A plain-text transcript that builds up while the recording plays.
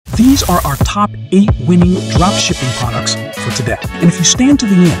These are our top 8 winning dropshipping products for today. And if you stand to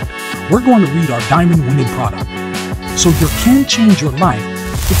the end, we're going to read our diamond winning product. So your can change your life.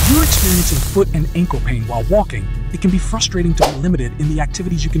 If you're experiencing foot and ankle pain while walking, it can be frustrating to be limited in the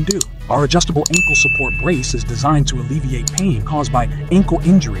activities you can do. Our adjustable ankle support brace is designed to alleviate pain caused by ankle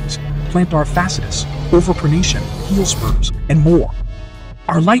injuries, plantar fasciitis, overpronation, heel spurs, and more.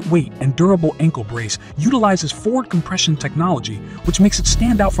 Our lightweight and durable ankle brace utilizes forward compression technology, which makes it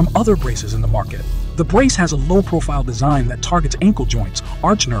stand out from other braces in the market. The brace has a low-profile design that targets ankle joints,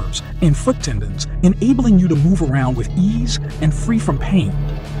 arch nerves, and foot tendons, enabling you to move around with ease and free from pain.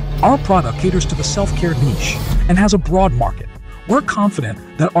 Our product caters to the self-care niche and has a broad market. We're confident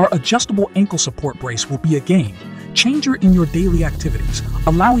that our adjustable ankle support brace will be a game changer in your daily activities,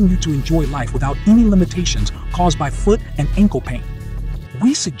 allowing you to enjoy life without any limitations caused by foot and ankle pain.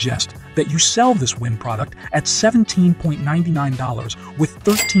 We suggest that you sell this WIN product at $17.99 with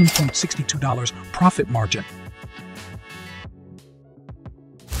 $13.62 profit margin.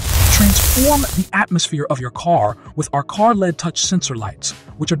 Transform the atmosphere of your car with our car LED touch sensor lights,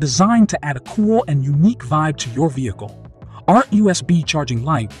 which are designed to add a cool and unique vibe to your vehicle. Our USB charging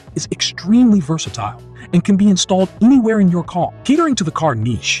light is extremely versatile and can be installed anywhere in your car. Catering to the car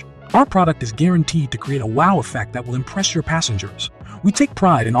niche, our product is guaranteed to create a wow effect that will impress your passengers. We take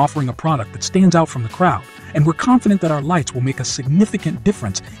pride in offering a product that stands out from the crowd, and we're confident that our lights will make a significant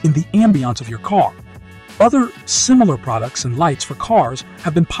difference in the ambiance of your car. Other similar products and lights for cars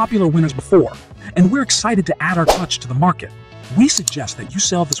have been popular winners before, and we're excited to add our touch to the market. We suggest that you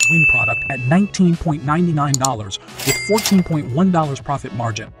sell this WIN product at $19.99 with $14.1 profit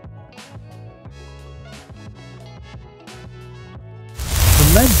margin. The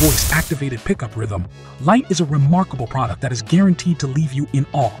LED voice-activated pickup rhythm light is a remarkable product that is guaranteed to leave you in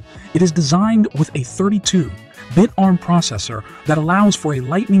awe. It is designed with a 32-bit ARM processor that allows for a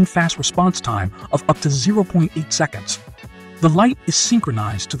lightning-fast response time of up to 0.8 seconds. The light is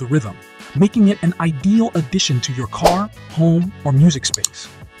synchronized to the rhythm, making it an ideal addition to your car, home, or music space.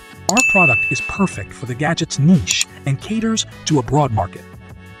 Our product is perfect for the gadget's niche and caters to a broad market.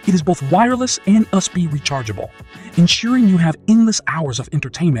 It is both wireless and USB rechargeable, ensuring you have endless hours of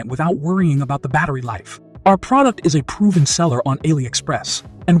entertainment without worrying about the battery life. Our product is a proven seller on AliExpress,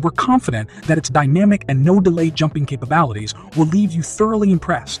 and we're confident that its dynamic and no-delay jumping capabilities will leave you thoroughly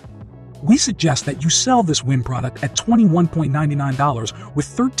impressed. We suggest that you sell this WIN product at $21.99 with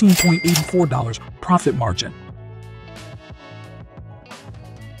 $13.84 profit margin.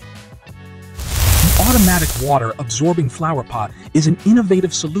 Automatic water-absorbing flower pot is an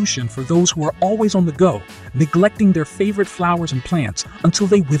innovative solution for those who are always on the go, neglecting their favorite flowers and plants until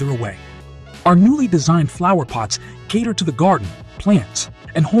they wither away. Our newly designed flower pots cater to the garden, plants,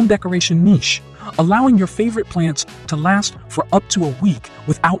 and home decoration niche, allowing your favorite plants to last for up to a week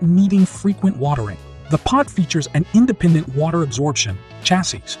without needing frequent watering. The pot features an independent water absorption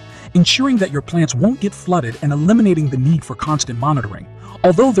chassis, ensuring that your plants won't get flooded and eliminating the need for constant monitoring.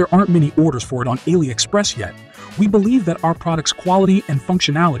 Although there aren't many orders for it on AliExpress yet, we believe that our product's quality and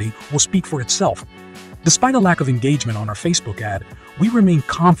functionality will speak for itself. Despite a lack of engagement on our Facebook ad, we remain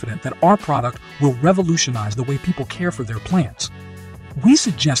confident that our product will revolutionize the way people care for their plants. We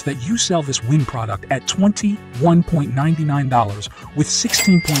suggest that you sell this WIN product at $21.99 with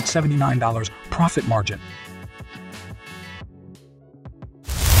 $16.79 profit margin.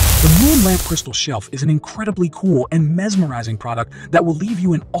 The Moon Lamp Crystal Shelf is an incredibly cool and mesmerizing product that will leave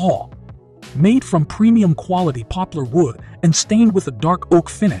you in awe. Made from premium quality poplar wood and stained with a dark oak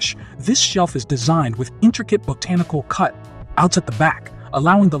finish, this shelf is designed with intricate botanical cut-outs at the back,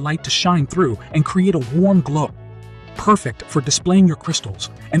 allowing the light to shine through and create a warm glow. Perfect for displaying your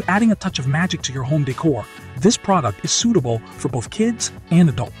crystals and adding a touch of magic to your home decor, this product is suitable for both kids and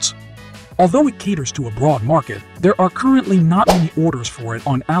adults. Although it caters to a broad market, there are currently not many orders for it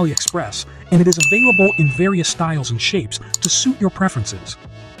on AliExpress, and it is available in various styles and shapes to suit your preferences.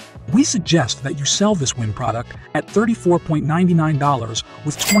 We suggest that you sell this WIN product at $34.99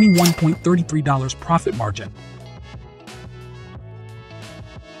 with $21.33 profit margin.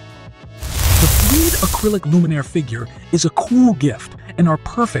 The fleed acrylic LUMINAIRE figure is a cool gift and are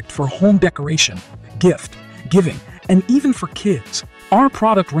perfect for home decoration, gift giving, and even for kids. Our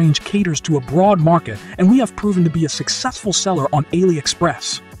product range caters to a broad market, and we have proven to be a successful seller on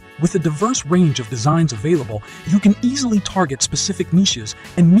AliExpress. With a diverse range of designs available, you can easily target specific niches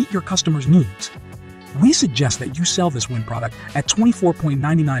and meet your customers' needs. We suggest that you sell this WIN product at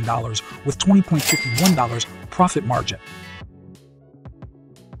 $24.99 with $20.51 profit margin.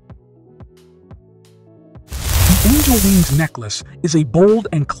 The Angel Wings necklace is a bold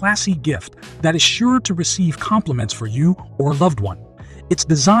and classy gift that is sure to receive compliments for you or a loved one. Its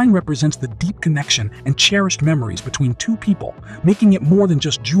design represents the deep connection and cherished memories between two people, making it more than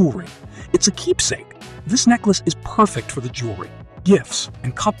just jewelry. It's a keepsake. This necklace is perfect for the jewelry, gifts,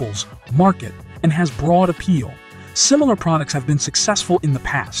 and couples market and has broad appeal. Similar products have been successful in the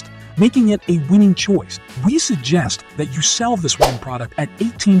past, making it a winning choice. We suggest that you sell this one product at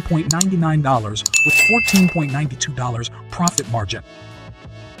 $18.99 with $14.92 profit margin.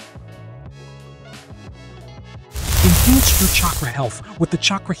 Enhance your chakra health with the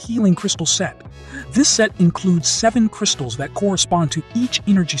Chakra Healing Crystal Set. This set includes 7 crystals that correspond to each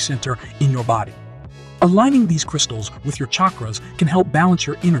energy center in your body. Aligning these crystals with your chakras can help balance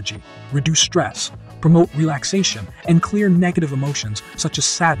your energy, reduce stress, promote relaxation, and clear negative emotions such as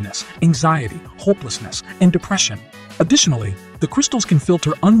sadness, anxiety, hopelessness, and depression. Additionally, the crystals can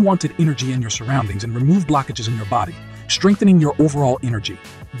filter unwanted energy in your surroundings and remove blockages in your body, strengthening your overall energy.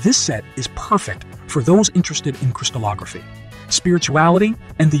 This set is perfect for those interested in crystallography, spirituality,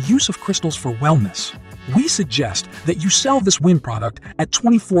 and the use of crystals for wellness. We suggest that you sell this product at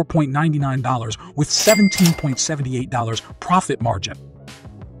 $24.99 with $17.78 profit margin.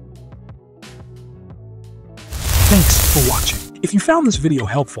 Thanks for watching. If you found this video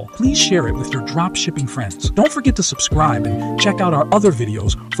helpful, please share it with your dropshipping friends. Don't forget to subscribe and check out our other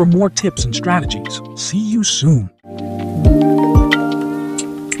videos for more tips and strategies. See you soon.